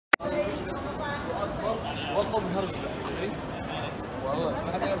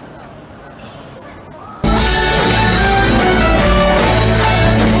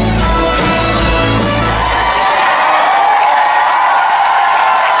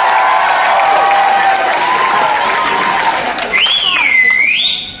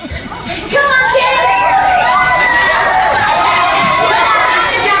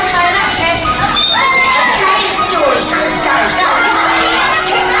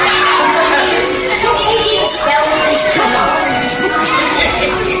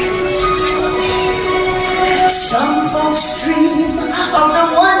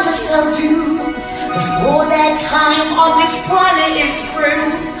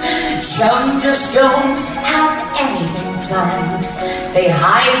Some just don't have anything planned. They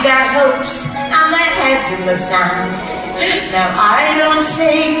hide their hopes and their heads in the sand. Now I don't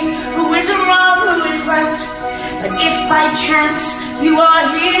say who is wrong, who is right, but if by chance you are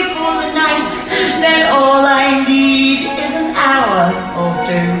here for the night, then all I need is an hour or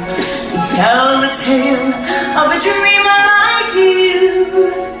two to tell the tale of a dreamer like you.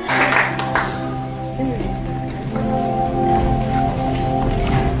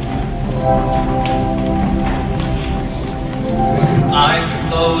 I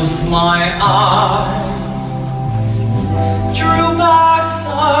closed my eyes, drew back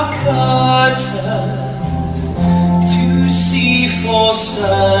the curtain to see for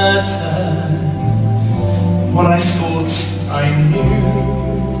certain what I thought I knew.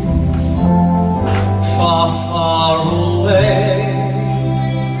 Far, far away,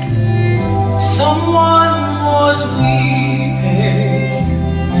 someone was weeping,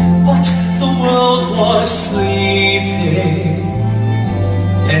 but the world was sleeping.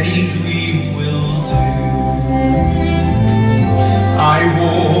 Any dream will do. I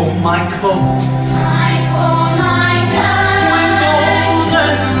wore my coat, with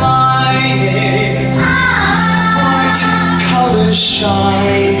golden lining, bright colors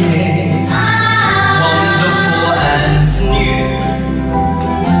shining, wonderful and new.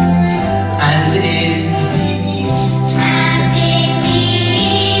 And in the east,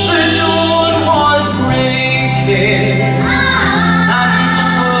 the dawn was breaking,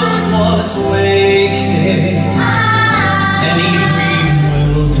 was waking. Any dream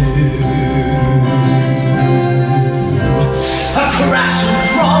will do. A crash of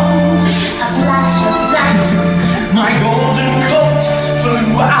drums, a flash of light, my golden coat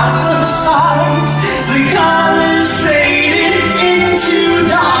flew out of sight. The colors faded into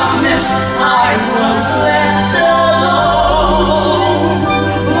darkness. I was left alone.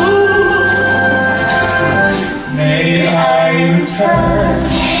 Ooh. May I return